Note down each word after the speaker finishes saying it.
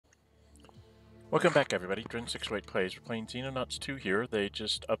Welcome back, everybody. Drin608 Plays. We're playing Xenonauts 2 here. They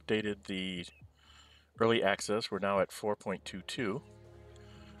just updated the early access. We're now at 4.22.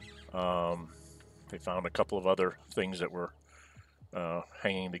 They found a couple of other things that were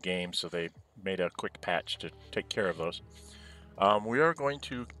hanging the game, so they made a quick patch to take care of those. We are going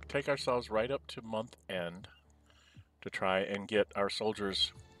to take ourselves right up to month end to try and get our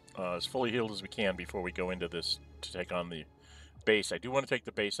soldiers as fully healed as we can before we go into this to take on the base. I do want to take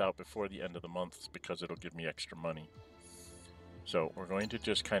the base out before the end of the month because it'll give me extra money. So we're going to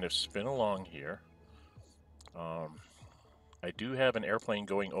just kind of spin along here. I do have an airplane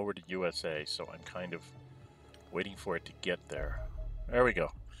going over to USA, so I'm kind of waiting for it to get there. There we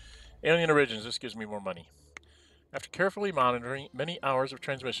go. Alien Origins, this gives me more money. After carefully monitoring many hours of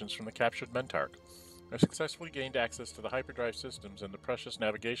transmissions from the captured Mentark, I successfully gained access to the hyperdrive systems and the precious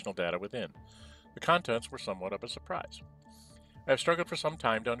navigational data within. The contents were somewhat of a surprise. I have struggled for some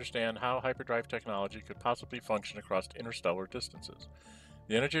time to understand how hyperdrive technology could possibly function across interstellar distances.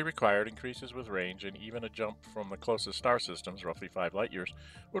 The energy required increases with range, and even a jump from the closest star systems, roughly 5 light years,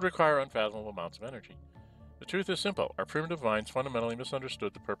 would require unfathomable amounts of energy. The truth is simple. Our primitive minds fundamentally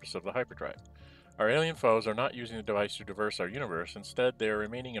misunderstood the purpose of the hyperdrive. Our alien foes are not using the device to traverse our universe. Instead, they are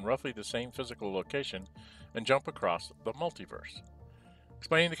remaining in roughly the same physical location and jump across the multiverse.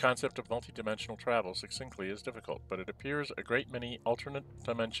 Explaining the concept of multidimensional travel succinctly is difficult, but it appears a great many alternate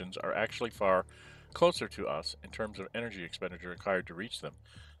dimensions are actually far closer to us in terms of energy expenditure required to reach them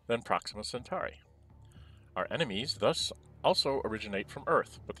than Proxima Centauri. Our enemies thus also originate from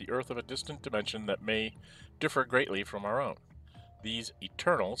Earth, but the Earth of a distant dimension that may differ greatly from our own. These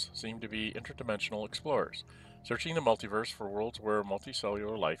Eternals seem to be interdimensional explorers, searching the multiverse for worlds where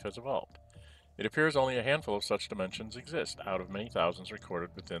multicellular life has evolved. It appears only a handful of such dimensions exist out of many thousands recorded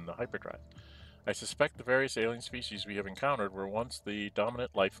within the hyperdrive. I suspect the various alien species we have encountered were once the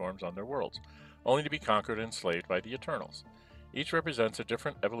dominant life forms on their worlds, only to be conquered and enslaved by the Eternals. Each represents a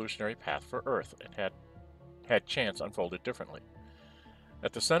different evolutionary path for Earth and had chance unfolded differently.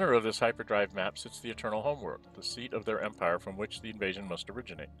 At the center of this hyperdrive map sits the Eternal homeworld, the seat of their empire from which the invasion must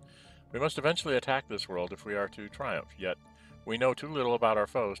originate. We must eventually attack this world if we are to triumph, yet we know too little about our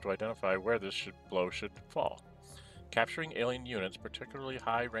foes to identify where this blow should fall. Capturing alien units, particularly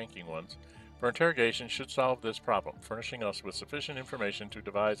high-ranking ones, for interrogation should solve this problem, furnishing us with sufficient information to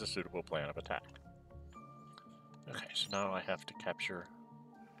devise a suitable plan of attack. Okay, so now I have to capture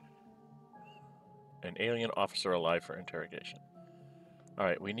an alien officer alive for interrogation.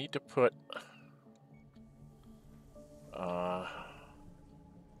 Alright, we need to put...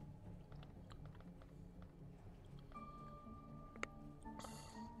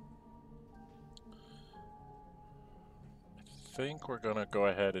 I think we're going to go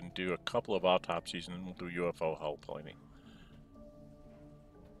ahead and do a couple of autopsies and then we'll do UFO hull planing.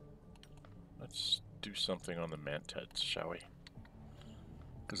 Let's do something on the Mantids, shall we?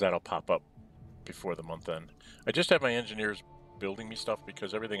 Because that'll pop up before the month end. I just have my engineers building me stuff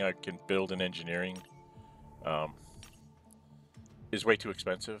because everything I can build in engineering is way too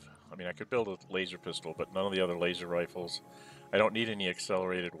expensive. I mean, I could build a laser pistol, but none of the other laser rifles. I don't need any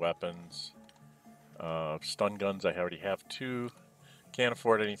accelerated weapons. Stun guns, I already have 2. Can't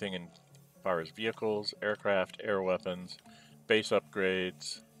afford anything in far as vehicles, aircraft, air weapons, base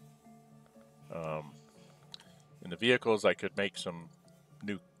upgrades. In the vehicles, I could make some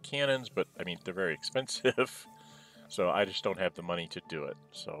new cannons, but I mean, they're very expensive. So I just don't have the money to do it.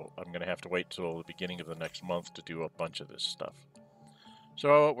 So I'm going to have to wait till the beginning of the next month to do a bunch of this stuff.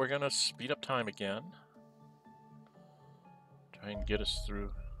 So we're going to speed up time again. Try and get us through.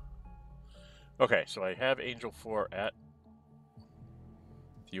 Okay, so I have Angel 4 at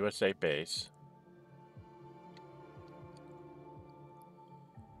the USA base.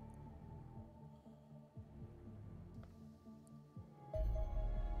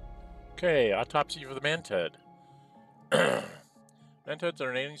 Okay, autopsy for the Mantid. Mantids are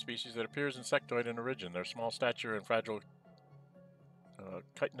an alien species that appears insectoid in origin. Their small stature and fragile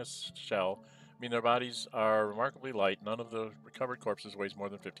chitinous shell mean their bodies are remarkably light. None of the recovered corpses weighs more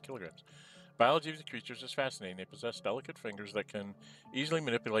than 50 kilograms. Biology of the creatures is fascinating. They possess delicate fingers that can easily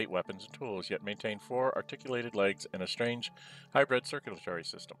manipulate weapons and tools, yet maintain 4 articulated legs and a strange hybrid circulatory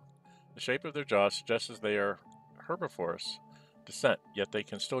system. The shape of their jaws suggests they are herbivorous descent, yet they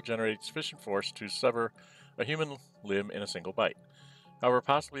can still generate sufficient force to sever a human limb in a single bite. However,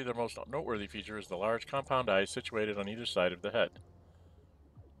 possibly their most noteworthy feature is the large compound eyes situated on either side of the head.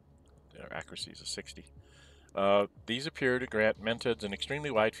 Their accuracy is a 60. These appear to grant Mantids an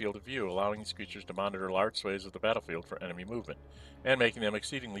extremely wide field of view, allowing these creatures to monitor large swathes of the battlefield for enemy movement, and making them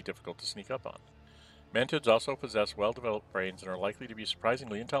exceedingly difficult to sneak up on. Mantids also possess well-developed brains and are likely to be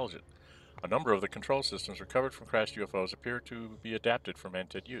surprisingly intelligent. A number of the control systems recovered from crashed UFOs appear to be adapted for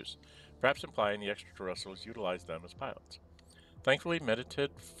Mantid use, perhaps implying the extraterrestrials utilized them as pilots. Thankfully, Mantid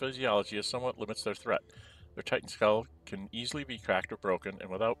physiology somewhat limits their threat. Their Titan skull can easily be cracked or broken, and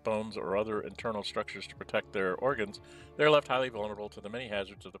without bones or other internal structures to protect their organs, they are left highly vulnerable to the many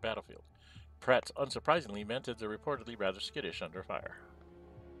hazards of the battlefield. Perhaps unsurprisingly, Mantids are reportedly rather skittish under fire.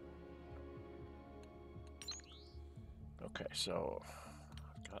 Okay, so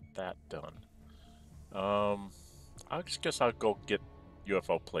I've got that done. I guess I'll go get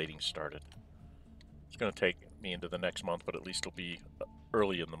UFO plating started. It's going to take me into the next month, but at least it'll be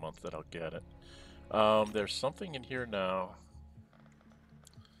early in the month that I'll get it. There's something in here now.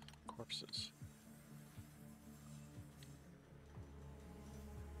 Corpses.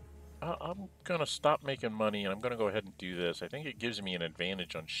 I'm going to stop making money, and I'm going to go ahead and do this. I think it gives me an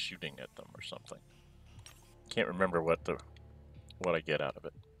advantage on shooting at them or something. Can't remember what I get out of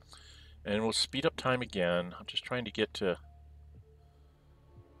it. And we'll speed up time again. I'm just trying to get to...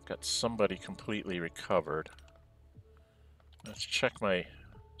 Got somebody completely recovered. Let's check my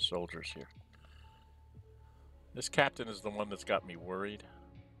soldiers here. This captain is the one that's got me worried.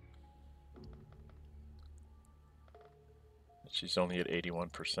 She's only at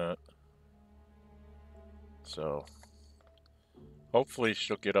 81%. So hopefully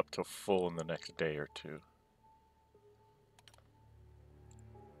she'll get up to full in the next day or two.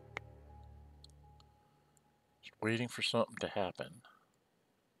 Just waiting for something to happen.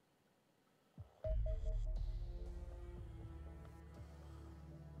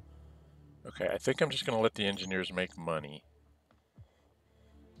 Okay, I think I'm just going to let the engineers make money.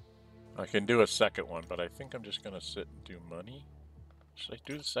 I can do a second one, but I think I'm just going to sit and do money. Should I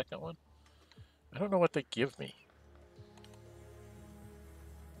do the second one? I don't know what they give me.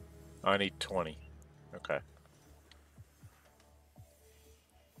 I need 20. Okay.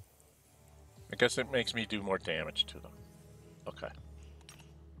 I guess it makes me do more damage to them. Okay.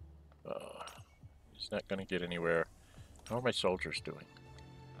 He's not going to get anywhere. How are my soldiers doing?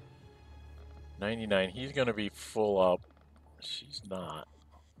 99. He's going to be full up. She's not.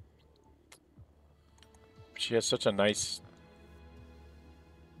 She has such a nice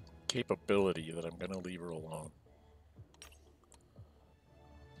capability that I'm going to leave her alone.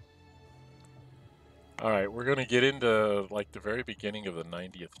 Alright, we're going to get into like the very beginning of the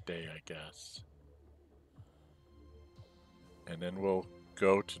 90th day, I guess. And then we'll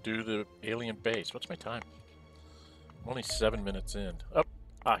go to do the alien base. What's my time? I'm only 7 minutes in. Oh,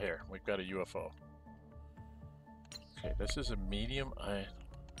 here. We've got a UFO. Okay, this is a medium.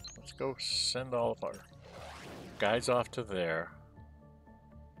 Let's go send all of our guys off to there.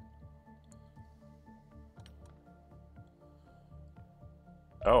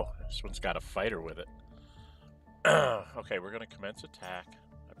 Oh, this one's got a fighter with it. Okay, we're going to commence attack.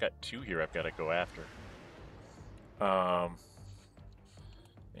 I've got 2 here I've got to go after.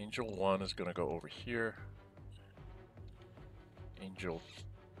 Angel 1 is going to go over here. Angel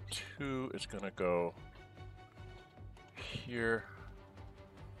 2 is going to go here.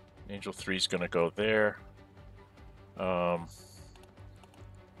 Angel 3 is going to go there. Let's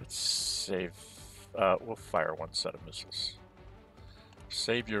save... we'll fire 1 set of missiles.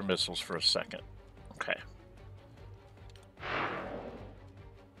 Save your missiles for a second. Okay.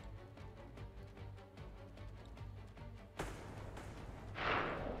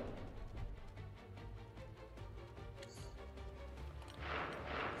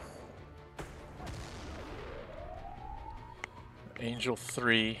 Angel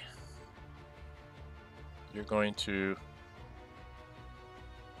 3, you're going to...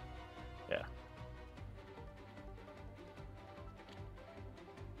 Yeah.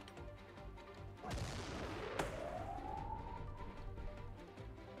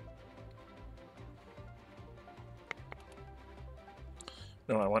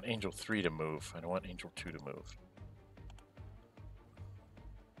 No, I want Angel 3 to move. I don't want Angel 2 to move.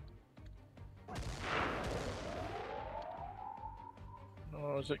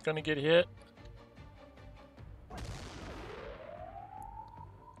 Oh, is it going to get hit?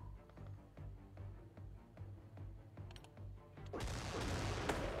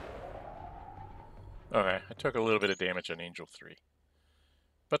 Okay, I took a little bit of damage on Angel 3.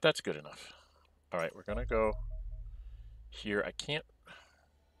 But that's good enough. Alright, we're going to go here. I can't...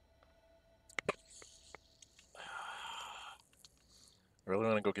 I really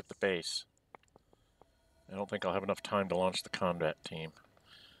want to go get the base. I don't think I'll have enough time to launch the combat team.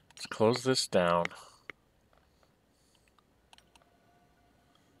 Let's close this down.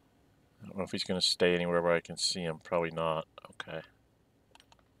 I don't know if he's going to stay anywhere where I can see him. Probably not. Okay.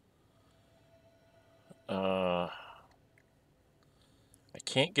 I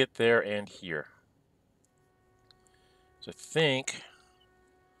can't get there and here. So I think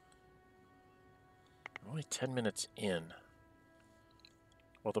I'm only 10 minutes in.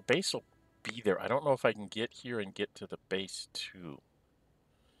 Well, the base will be there. I don't know if I can get here and get to the base too.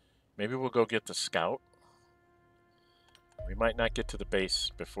 Maybe we'll go get the scout. We might not get to the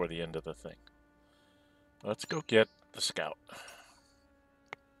base before the end of the thing. Let's go get the scout.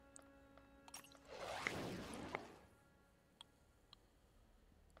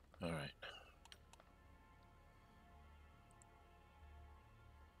 All right.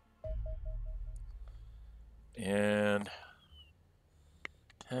 And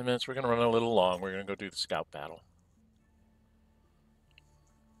 10 minutes, we're going to run a little long. We're going to go do the scout battle.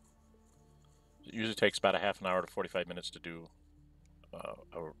 It usually takes about a half an hour to 45 minutes to do a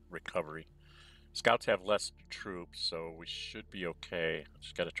recovery. Scouts have less troops, so we should be okay.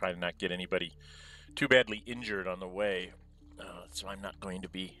 Just got to try to not get anybody too badly injured on the way. So I'm not going to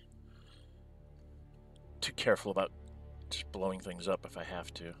be too careful about just blowing things up if I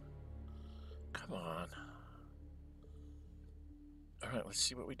have to. Come on. All right, let's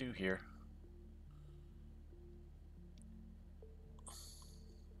see what we do here.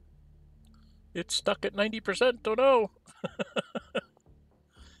 It's stuck at 90%. Oh no.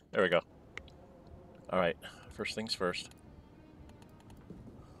 There we go. All right, first things first.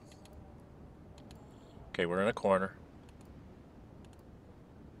 Okay, we're in a corner.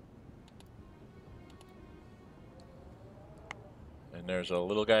 And there's a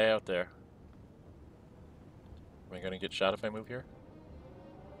little guy out there. Am I going to get shot if I move here?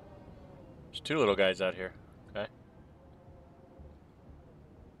 There's two little guys out here. Okay.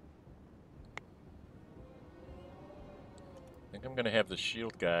 I think I'm going to have the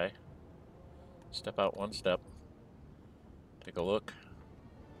shield guy step out one step. Take a look.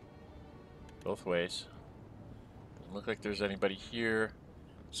 Both ways. Doesn't look like there's anybody here.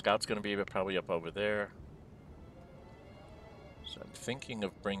 Scout's going to be probably up over there. So I'm thinking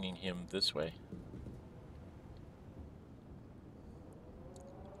of bringing him this way.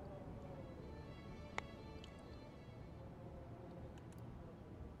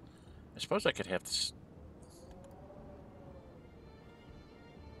 I suppose I could have this.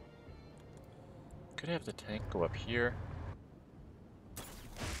 Could have the tank go up here.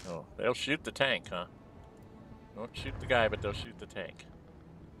 Oh, they'll shoot the tank, huh? Don't shoot the guy, but they'll shoot the tank.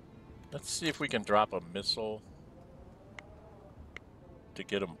 Let's see if we can drop a missile to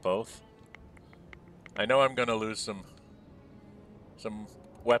get them both. I know I'm going to lose some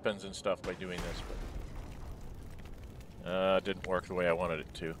weapons and stuff by doing this, but it didn't work the way I wanted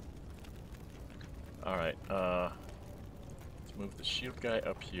it to. All right, let's move the shield guy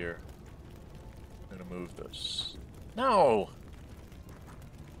up here. I'm going to move this. No!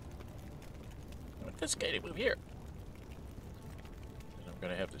 I want this guy to move here. And I'm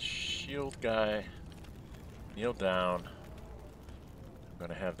going to have the shield guy kneel down. I'm going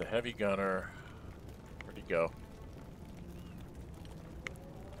to have the heavy gunner. Where'd he go?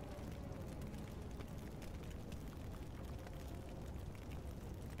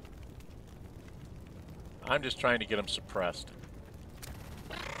 I'm just trying to get him suppressed.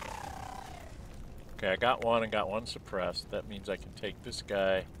 Okay, I got one and got one suppressed. That means I can take this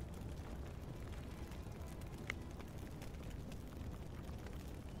guy.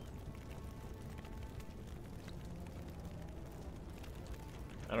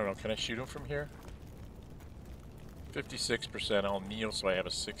 I don't know, can I shoot him from here? 56%, I'll kneel so I have a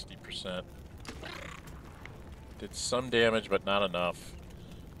 60%. Did some damage, but not enough.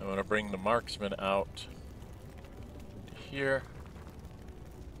 I'm gonna bring the marksman out to here.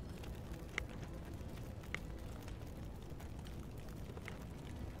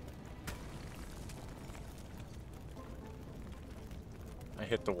 I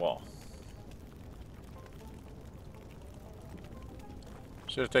hit the wall.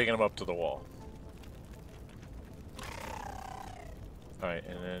 Should have taken him up to the wall. Alright,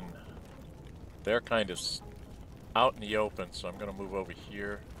 and then they're kind of out in the open, so I'm going to move over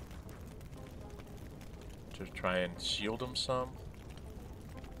here to try and shield them some.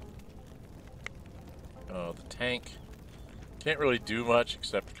 The tank can't really do much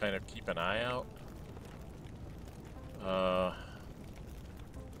except kind of keep an eye out.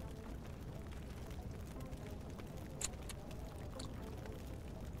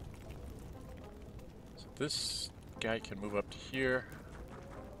 So this guy can move up to here.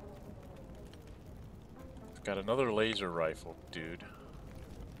 I've got another laser rifle, dude.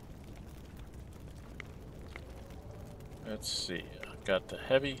 Let's see. I've got the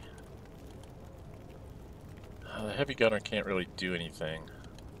heavy. The heavy gunner can't really do anything.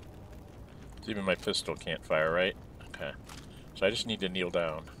 Even my pistol can't fire, right? Okay. So I just need to kneel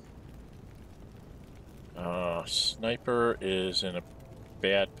down. Sniper is in a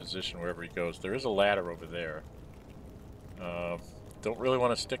bad position wherever he goes. There is a ladder over there. Don't really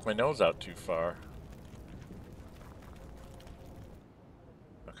want to stick my nose out too far.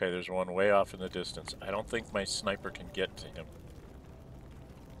 Okay, there's one way off in the distance. I don't think my sniper can get to him.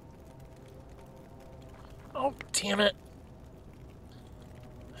 Oh, damn it!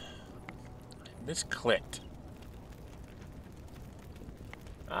 I misclicked.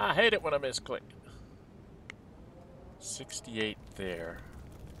 I hate it when I misclick. 68 there.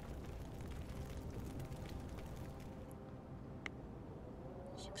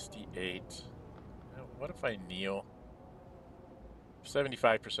 68. Now, what if I kneel?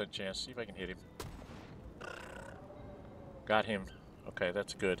 75% chance. See if I can hit him. Got him. Okay,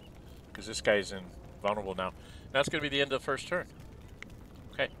 that's good. Because this guy's invulnerable now. That's going to be the end of the first turn.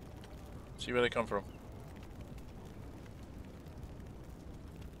 Okay. See where they come from.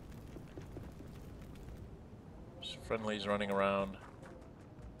 Friendly's running around.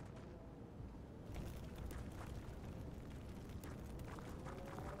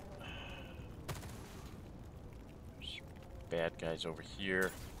 There's bad guys over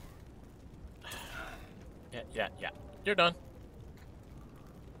here. Yeah. You're done.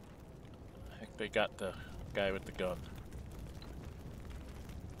 I think they got the guy with the gun.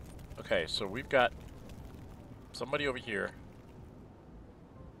 Okay, so we've got somebody over here.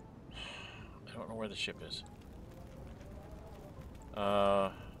 I don't know where the ship is.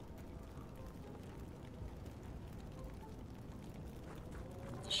 The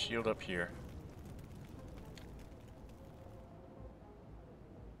shield up here.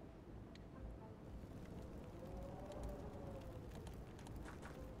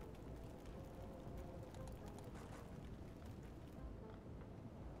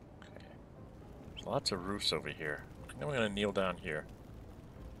 Okay. There's lots of roofs over here. I think I'm going to kneel down here.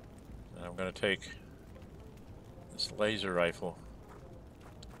 And I'm going to take this laser rifle.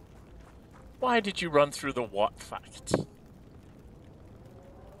 Why did you run through the facts?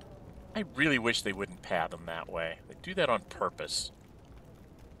 I really wish they wouldn't pad them that way. They do that on purpose.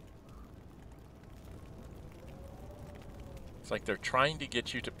 It's like they're trying to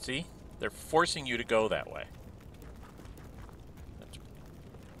get you to... See? They're forcing you to go that way. That's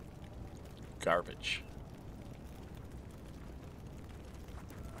garbage.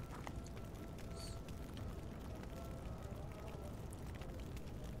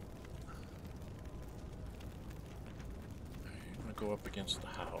 Go up against the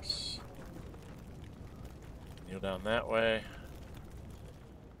house. Kneel down that way.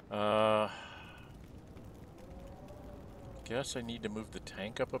 Guess I need to move the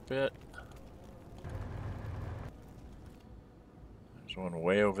tank up a bit. There's one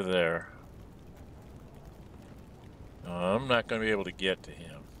way over there. I'm not going to be able to get to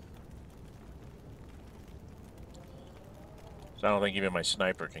him. So I don't think even my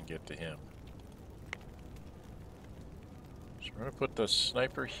sniper can get to him. We're going to put the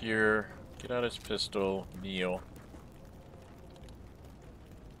sniper here, get out his pistol, kneel.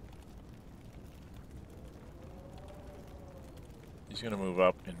 He's going to move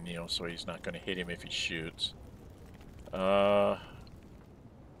up and kneel so he's not going to hit him if he shoots. Do I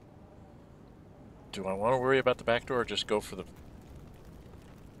want to worry about the back door or just go for the...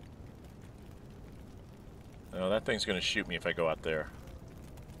 No, that thing's going to shoot me if I go out there.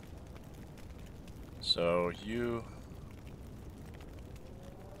 So you...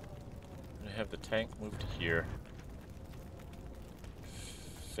 have the tank move to here.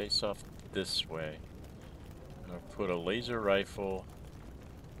 Face off this way. I'm going to put a laser rifle.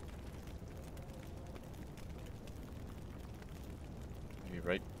 Maybe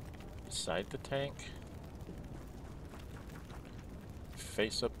right beside the tank.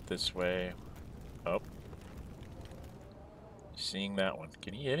 Face up this way. Up. Seeing that one.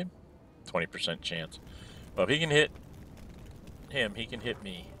 Can he hit him? 20% chance. Well, if he can hit him, he can hit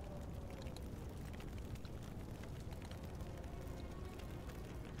me.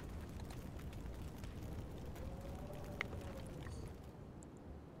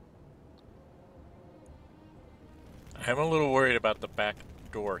 I'm a little worried about the back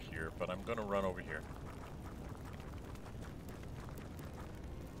door here, but I'm going to run over here.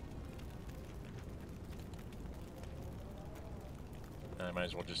 I might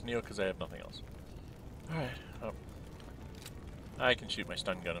as well just kneel because I have nothing else. Alright. I can shoot my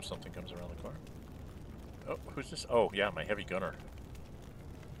stun gun if something comes around the corner. Oh, who's this? Oh, yeah, my heavy gunner.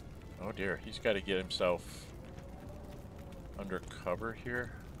 Oh dear, he's got to get himself under cover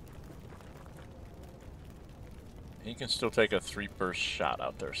here. He can still take a 3-burst shot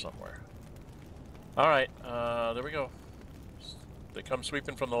out there somewhere. Alright, there we go. If they come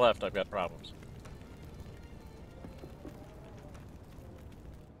sweeping from the left, I've got problems.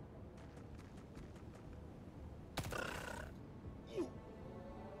 I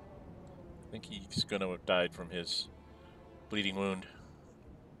think he's going to have died from his bleeding wound.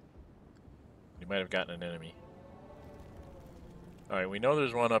 He might have gotten an enemy. Alright, we know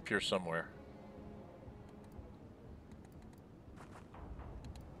there's one up here somewhere.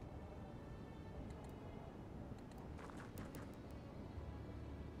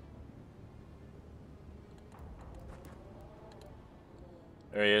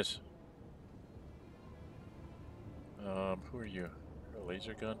 There he is. Who are you? A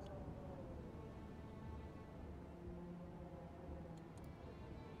laser gun?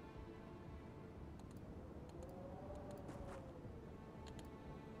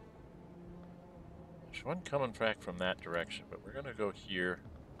 There's one coming back from that direction, but we're gonna go here.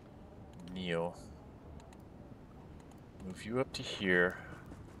 Kneel. Move you up to here.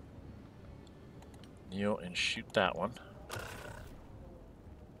 Kneel and shoot that one.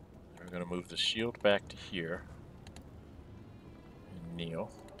 We're gonna move the shield back to here. And kneel.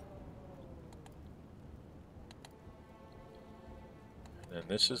 And then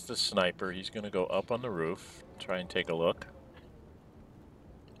this is the sniper. He's gonna go up on the roof, try and take a look.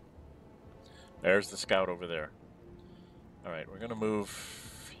 There's the scout over there. Alright, we're gonna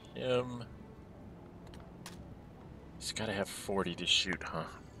move him. He's gotta have 40 to shoot, huh?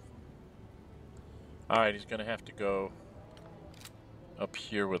 Alright, he's gonna have to go up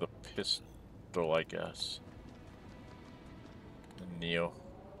here with a pistol, I guess. And kneel.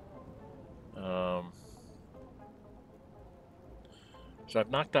 So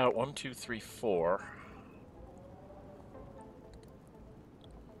I've knocked out 1, 2, 3, 4.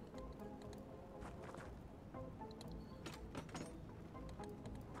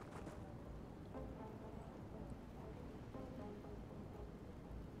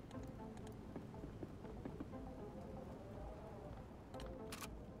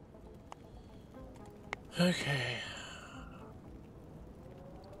 Okay.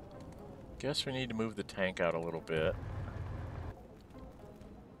 Guess we need to move the tank out a little bit.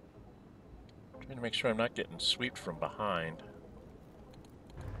 Trying to make sure I'm not getting swept from behind.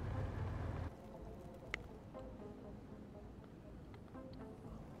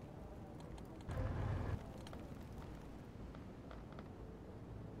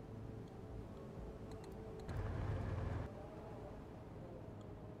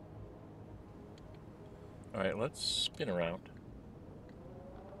 Alright, let's spin around.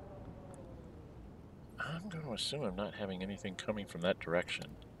 I'm going to assume I'm not having anything coming from that direction.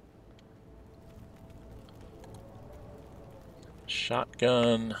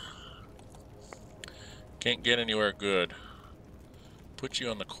 Shotgun. Can't get anywhere good. Put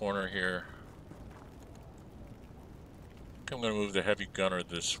you on the corner here. I think I'm going to move the heavy gunner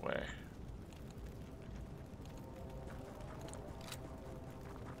this way.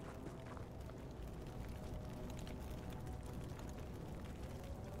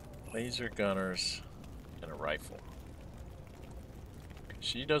 Laser gunners and a rifle.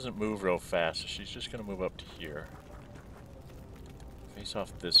 She doesn't move real fast, so she's just going to move up to here. Face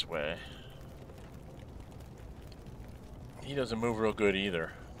off this way. He doesn't move real good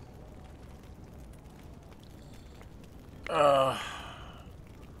either. Do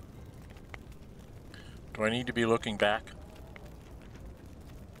I need to be looking back?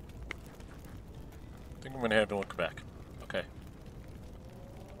 I think I'm going to have to look back. Okay.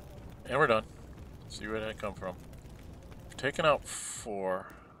 And we're done. See where that come from. We've taken out 4.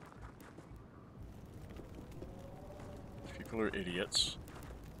 People are idiots.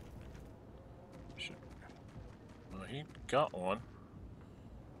 Well, he got one.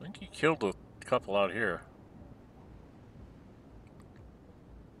 I think he killed a couple out here.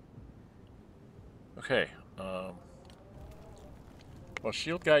 Okay. Well,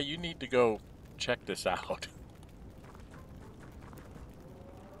 shield guy, you need to go check this out.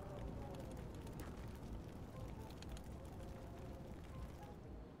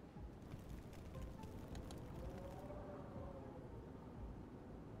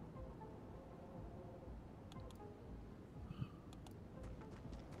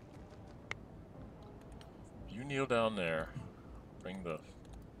 You kneel down there. Bring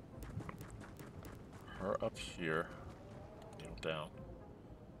her up here. Kneel down.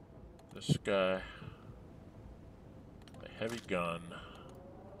 This guy, a heavy gun.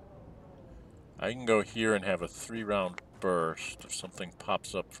 I can go here and have a 3-round burst if something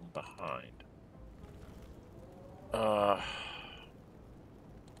pops up from behind.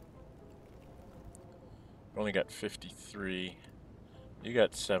 Only got 53. You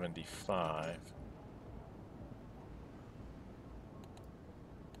got 75.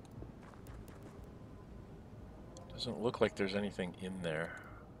 Doesn't look like there's anything in there.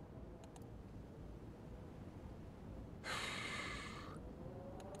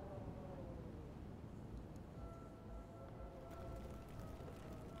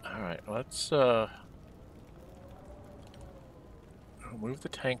 Alright, let's move the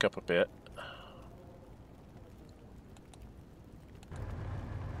tank up a bit.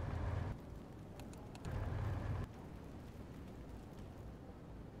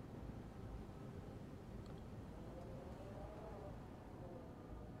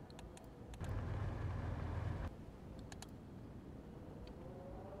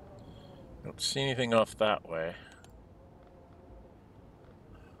 Don't see anything off that way.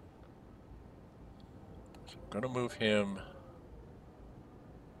 So I'm going to move him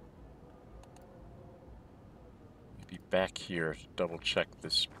maybe back here to double check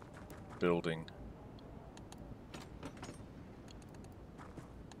this building.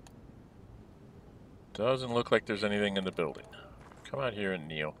 Doesn't look like there's anything in the building. Come out here and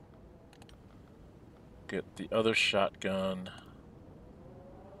kneel. Get the other shotgun.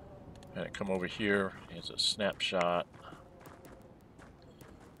 And come over here. Here's a snapshot.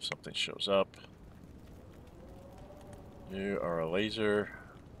 Something shows up. You are a laser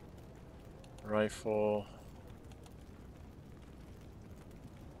rifle.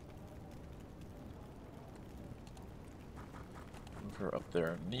 Move her up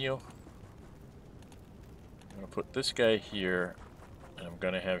there and kneel. I'm going to put this guy here, and I'm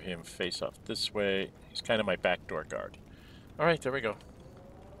going to have him face off this way. He's kind of my backdoor guard. Alright, there we go.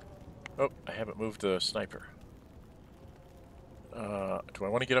 Oh, I haven't moved the sniper. Do I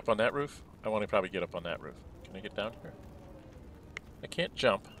want to get up on that roof? I want to probably get up on that roof. Can I get down here? I can't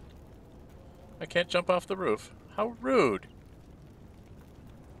jump. I can't jump off the roof. How rude!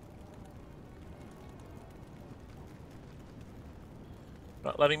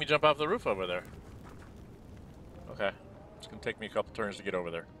 Not letting me jump off the roof over there. Okay. It's going to take me a couple turns to get over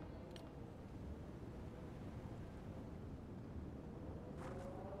there.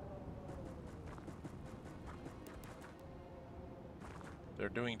 They're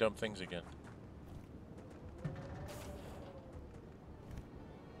doing dumb things again.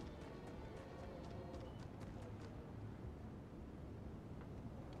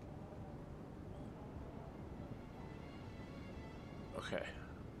 Okay.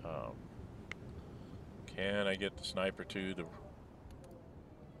 Can I get the sniper to the...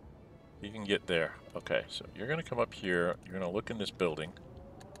 You can get there. Okay, so you're going to come up here. You're going to look in this building.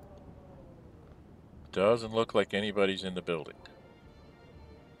 Doesn't look like anybody's in the building.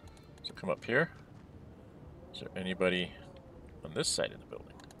 So come up here. Is there anybody on this side of the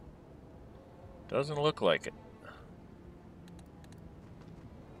building? Doesn't look like it.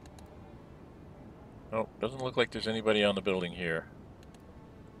 Nope, doesn't look like there's anybody on the building here.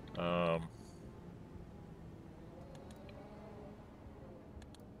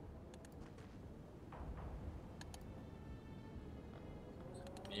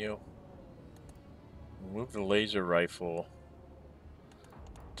 You move the laser rifle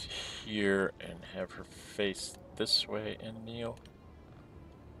to here and have her face this way and kneel,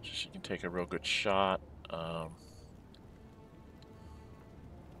 so she can take a real good shot.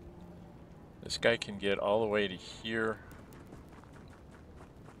 This guy can get all the way to here.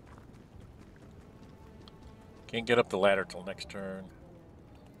 Can't get up the ladder till next turn.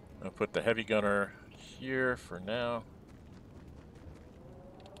 I'll put the heavy gunner here for now,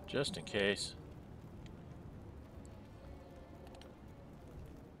 just in case.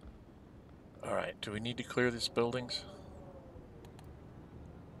 Alright, do we need to clear these buildings?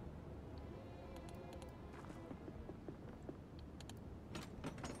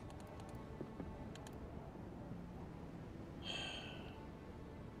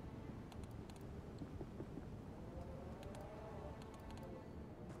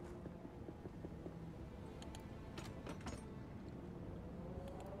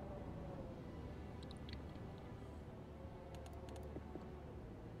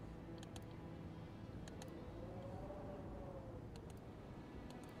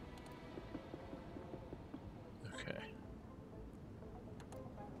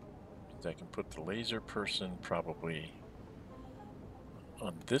 I can put the laser person probably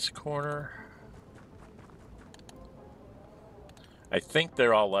on this corner. I think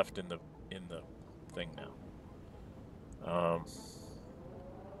they're all left in the thing now. I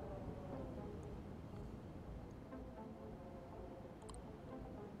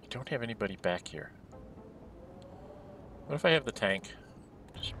don't have anybody back here. What if I have the tank?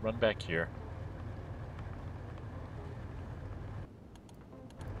 Just run back here.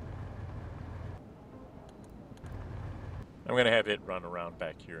 I'm going to have it run around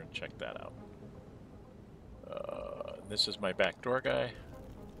back here and check that out. This is my backdoor guy.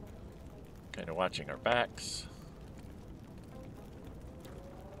 Kind of watching our backs.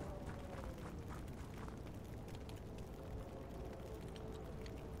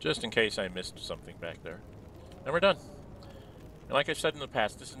 Just in case I missed something back there. And we're done. And like I said in the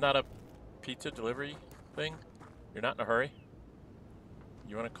past, this is not a pizza delivery thing. You're not in a hurry.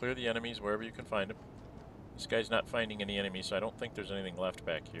 You want to clear the enemies wherever you can find them. This guy's not finding any enemies, so I don't think there's anything left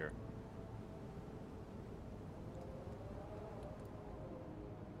back here.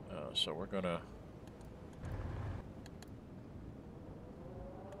 So we're gonna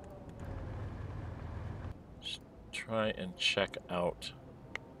try and check out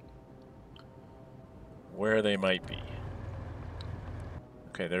where they might be.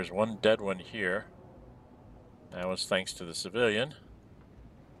 Okay, there's one dead one here. That was thanks to the civilian.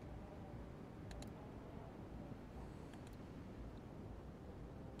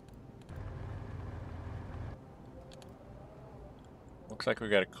 Looks like we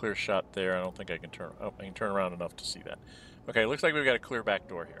got a clear shot there. I don't think I can turn. Oh, I can turn around enough to see that. Okay, looks like we've got a clear back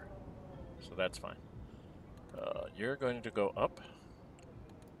door here, so that's fine. You're going to go up.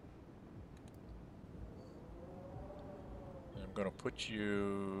 And I'm going to put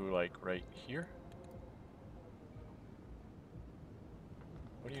you like right here.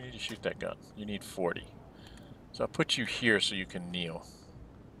 What do you need to shoot that gun? You need 40. So I'll put you here so you can kneel.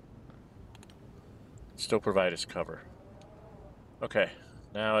 Still provide us cover. Okay,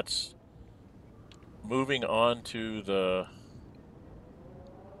 now it's moving on to the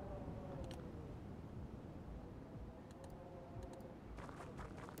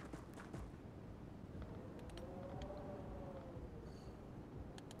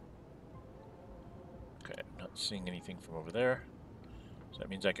seeing anything from over there. So that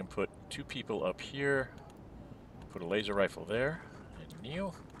means I can put 2 people up here, put a laser rifle there, and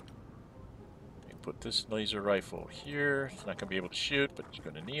kneel. I can put this laser rifle here. It's not going to be able to shoot, but it's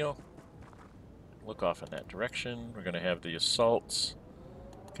going to kneel. Look off in that direction. We're going to have the assaults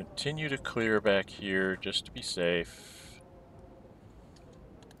continue to clear back here just to be safe.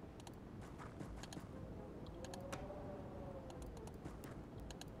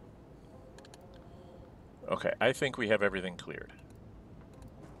 Okay, I think we have everything cleared.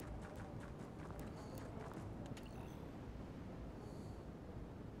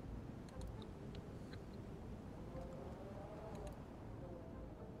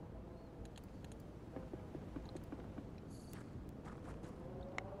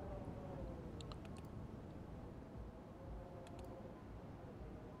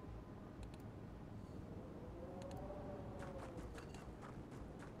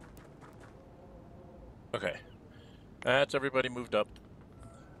 Okay, that's everybody moved up.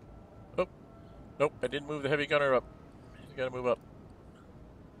 Oh, nope, I didn't move the heavy gunner up. He's got to move up.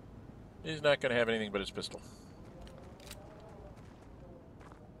 He's not going to have anything but his pistol.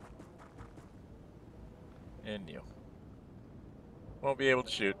 And kneel. Won't be able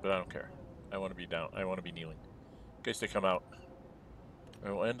to shoot, but I don't care. I want to be down. I want to be kneeling. In case they come out.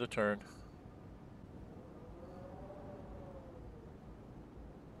 I will end the turn.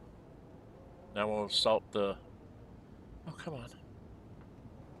 Now we'll assault the... Oh, come on.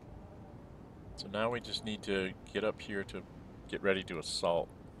 So now we just need to get up here to get ready to assault.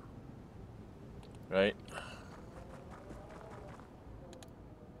 Right?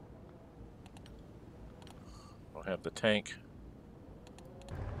 We'll have the tank.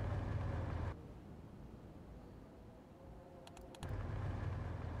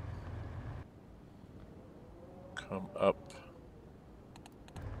 Come up.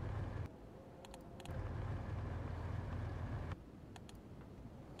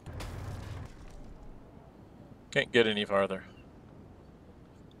 Can't get any farther.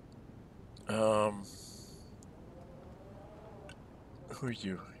 Who are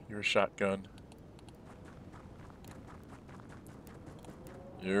you? You're a shotgun.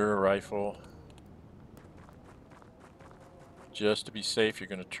 You're a rifle. Just to be safe, you're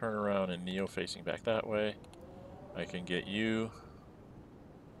going to turn around and kneel facing back that way. I can get you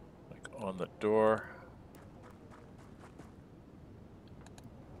like on the door.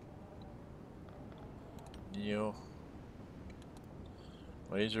 Kneel.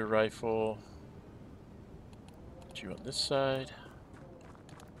 Laser rifle. Put you on this side.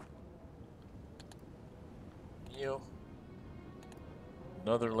 Kneel.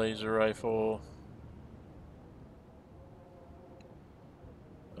 Another laser rifle.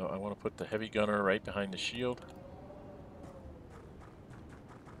 Oh, I want to put the heavy gunner right behind the shield.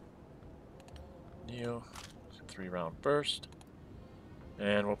 Kneel. 3-round burst.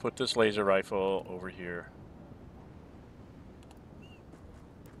 And we'll put this laser rifle over here.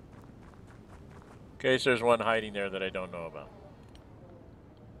 case there's one hiding there that I don't know about.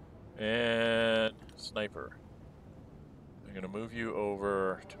 And sniper. I'm going to move you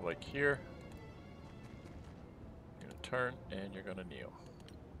over to like here. You're going to turn and you're going to kneel.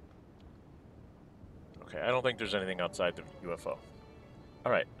 Okay, I don't think there's anything outside the UFO.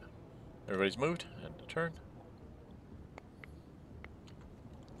 All right, everybody's moved and turn.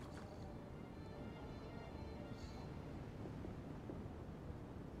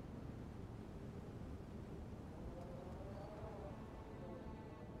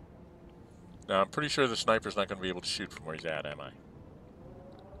 Now, I'm pretty sure the sniper's not going to be able to shoot from where he's at, am I?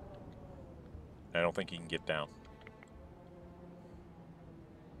 I don't think he can get down.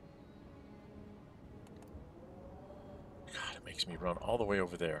 God, it makes me run all the way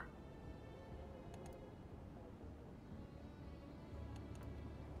over there.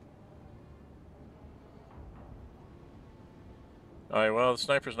 Alright, well, the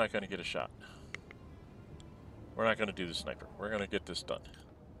sniper's not going to get a shot. We're not going to do the sniper. We're going to get this done.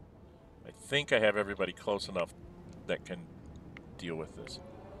 I think I have everybody close enough that can deal with this.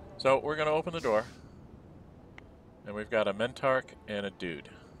 So we're going to open the door. And we've got a Mentark and a dude.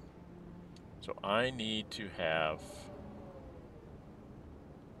 So I need to have...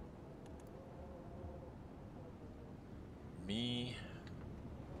 me...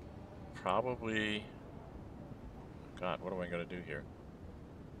 probably... God, what am I going to do here?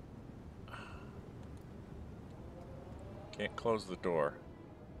 Can't close the door.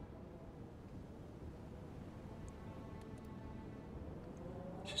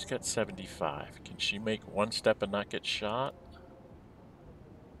 She's got 75. Can she make one step and not get shot?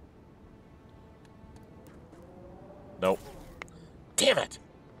 Nope. Damn it!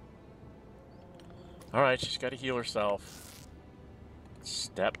 Alright, she's got to heal herself.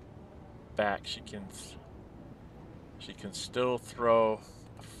 Step back. She can still throw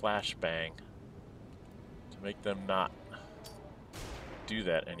a flashbang to make them not do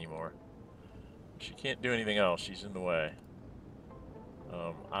that anymore. She can't do anything else. She's in the way.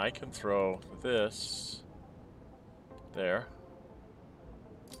 I can throw this there.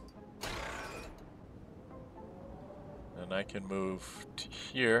 And I can move to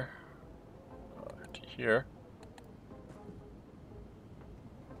here. To here.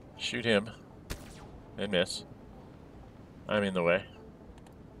 Shoot him. And miss. I'm in the way.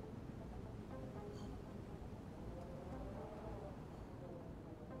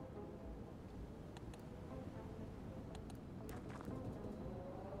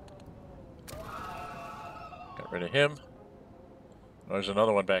 Got rid of him. Oh, there's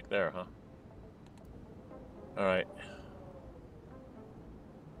another one back there, huh? Alright.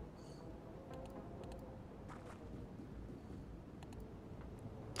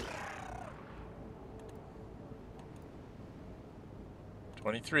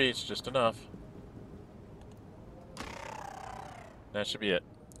 $23, it's just enough. That should be it.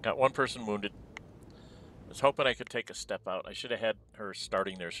 Got one person wounded. I was hoping I could take a step out. I should have had her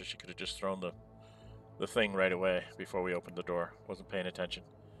starting there so she could have just thrown the thing right away before we opened the door. Wasn't paying attention.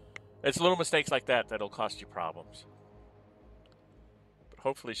 It's little mistakes like that that'll cost you problems. But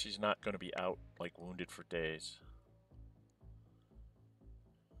hopefully she's not going to be out, like, wounded for days.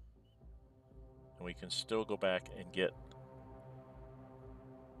 And we can still go back and get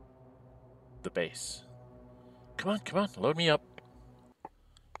the base. Come on, load me up.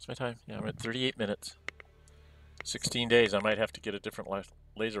 It's my time. Yeah, I'm at 38 minutes. 16 days, I might have to get a different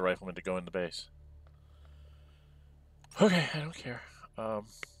laser rifleman to go in the base. Okay, I don't care.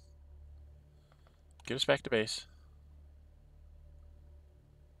 Get us back to base.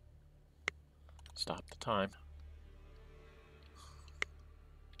 Stop the time.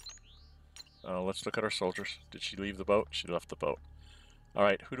 Let's look at our soldiers. Did she leave the boat? She left the boat.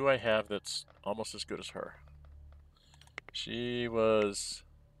 Alright, who do I have that's almost as good as her? She was...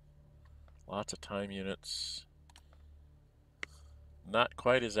 lots of time units. Not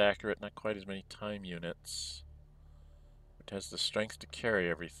quite as accurate, not quite as many time units. It has the strength to carry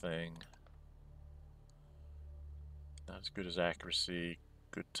everything. Not as good as accuracy,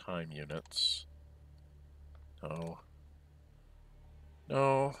 good time units. No.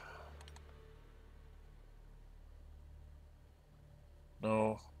 No.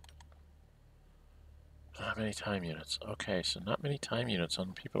 No. Not many time units. Okay, so not many time units on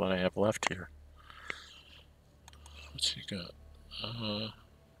the people that I have left here. What's he got?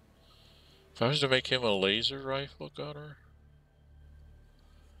 If I was to make him a laser rifle gunner,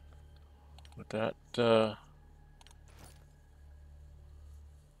 would that,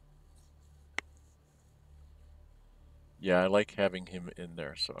 yeah, I like having him in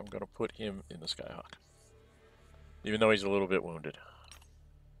there, so I'm going to put him in the Skyhawk. Even though he's a little bit wounded.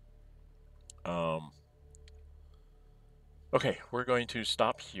 Okay, we're going to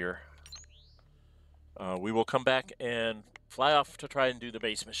stop here. We will come back and fly off to try and do the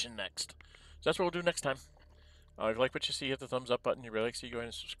base mission next. So that's what we'll do next time. If you like what you see, hit the thumbs up button. If you really like to see, go ahead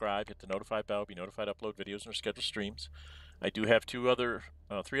and subscribe. Hit the notify bell. Be notified to upload videos and schedule streams. I do have three other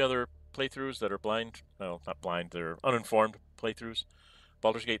playthroughs that are blind. Well, not blind. They're uninformed playthroughs.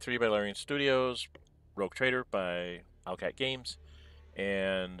 Baldur's Gate 3 by Larian Studios, Rogue Trader by Owlcat Games,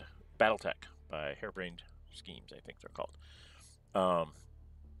 and BattleTech by Harebrained Schemes, I think they're called.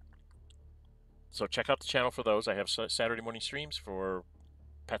 So check out the channel for those. I have Saturday morning streams for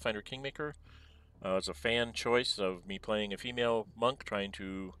Pathfinder Kingmaker. It's a fan choice of me playing a female monk trying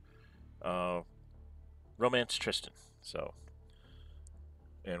to romance Tristan. So,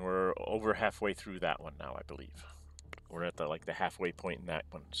 and we're over halfway through that one now, I believe. We're at the halfway point in that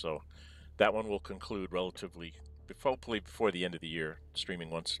one. So that one will conclude relatively, hopefully before the end of the year, streaming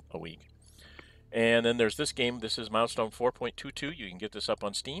once a week. And then there's this game. This is Milestone 4.22. You can get this up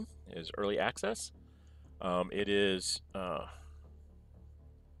on Steam. It is early access. It is. I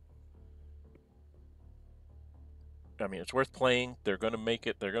mean, it's worth playing. They're going to make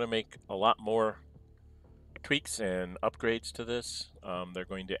it. They're going to make a lot more tweaks and upgrades to this. They're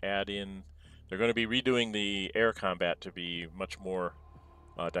going to add in. They're going to be redoing the air combat to be much more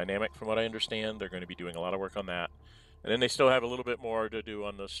dynamic, from what I understand. They're going to be doing a lot of work on that. And then they still have a little bit more to do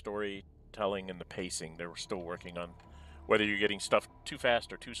on the storytelling and the pacing. They're still working on whether you're getting stuff too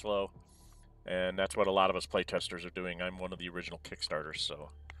fast or too slow. And that's what a lot of us playtesters are doing. I'm one of the original Kickstarters, so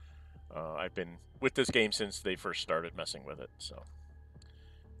I've been with this game since they first started messing with it. So,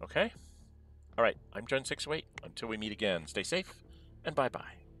 okay. All right, I'm Gen 608. Until we meet again, stay safe and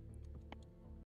bye-bye.